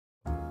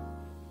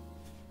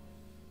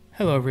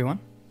Hello everyone.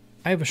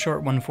 I have a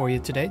short one for you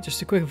today, just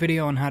a quick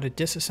video on how to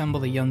disassemble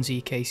the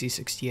YUNZII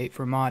KC-68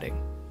 for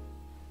modding.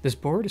 This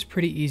board is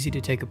pretty easy to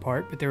take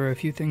apart, but there are a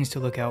few things to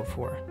look out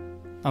for.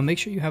 I'll make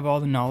sure you have all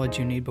the knowledge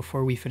you need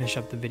before we finish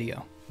up the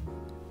video.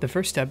 The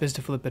first step is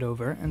to flip it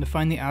over and to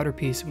find the outer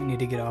piece we need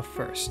to get off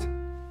first.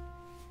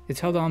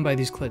 It's held on by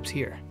these clips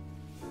here.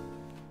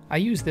 I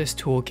use this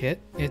toolkit.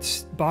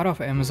 It's bought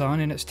off Amazon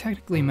and it's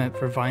technically meant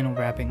for vinyl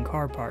wrapping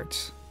car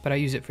parts, but I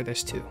use it for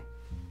this too.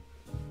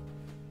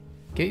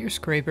 Get your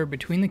scraper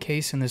between the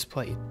case and this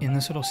plate, in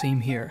this little seam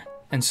here,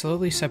 and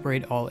slowly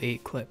separate all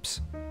 8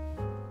 clips.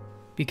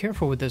 Be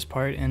careful with this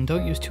part and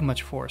don't use too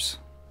much force.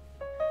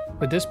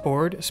 With this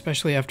board,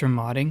 especially after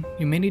modding,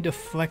 you may need to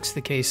flex the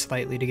case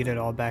slightly to get it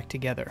all back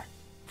together,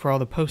 for all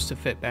the posts to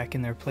fit back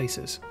in their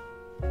places.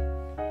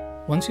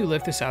 Once you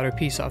lift this outer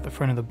piece off the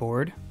front of the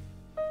board,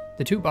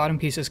 the 2 bottom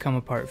pieces come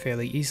apart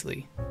fairly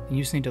easily, and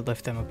you just need to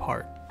lift them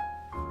apart.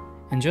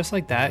 And just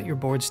like that, your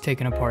board's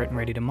taken apart and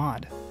ready to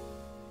mod.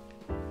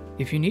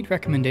 If you need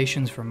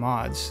recommendations for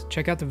mods,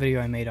 check out the video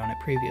I made on it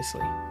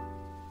previously.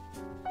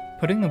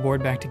 Putting the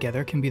board back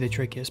together can be the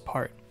trickiest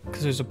part,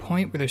 because there's a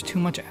point where there's too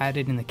much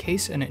added in the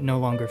case and it no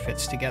longer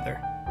fits together.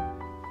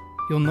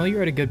 You'll know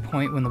you're at a good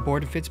point when the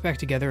board fits back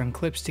together and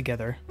clips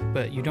together,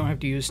 but you don't have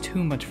to use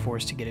too much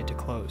force to get it to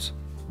close.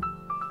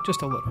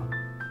 Just a little.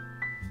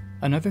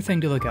 Another thing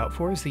to look out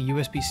for is the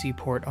USB-C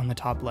port on the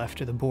top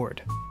left of the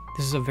board.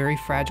 This is a very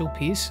fragile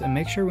piece, and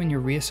make sure when you're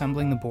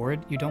reassembling the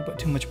board you don't put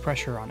too much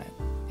pressure on it.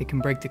 It can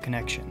break the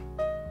connection.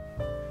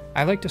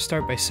 I like to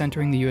start by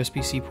centering the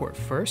USB-C port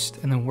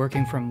first and then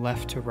working from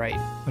left to right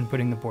when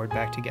putting the board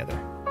back together.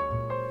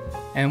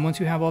 And once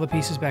you have all the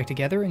pieces back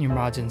together and your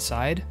mod's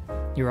inside,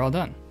 you're all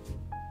done.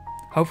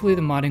 Hopefully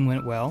the modding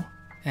went well,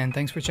 and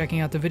thanks for checking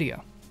out the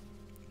video.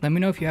 Let me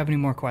know if you have any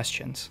more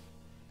questions.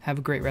 Have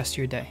a great rest of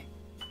your day.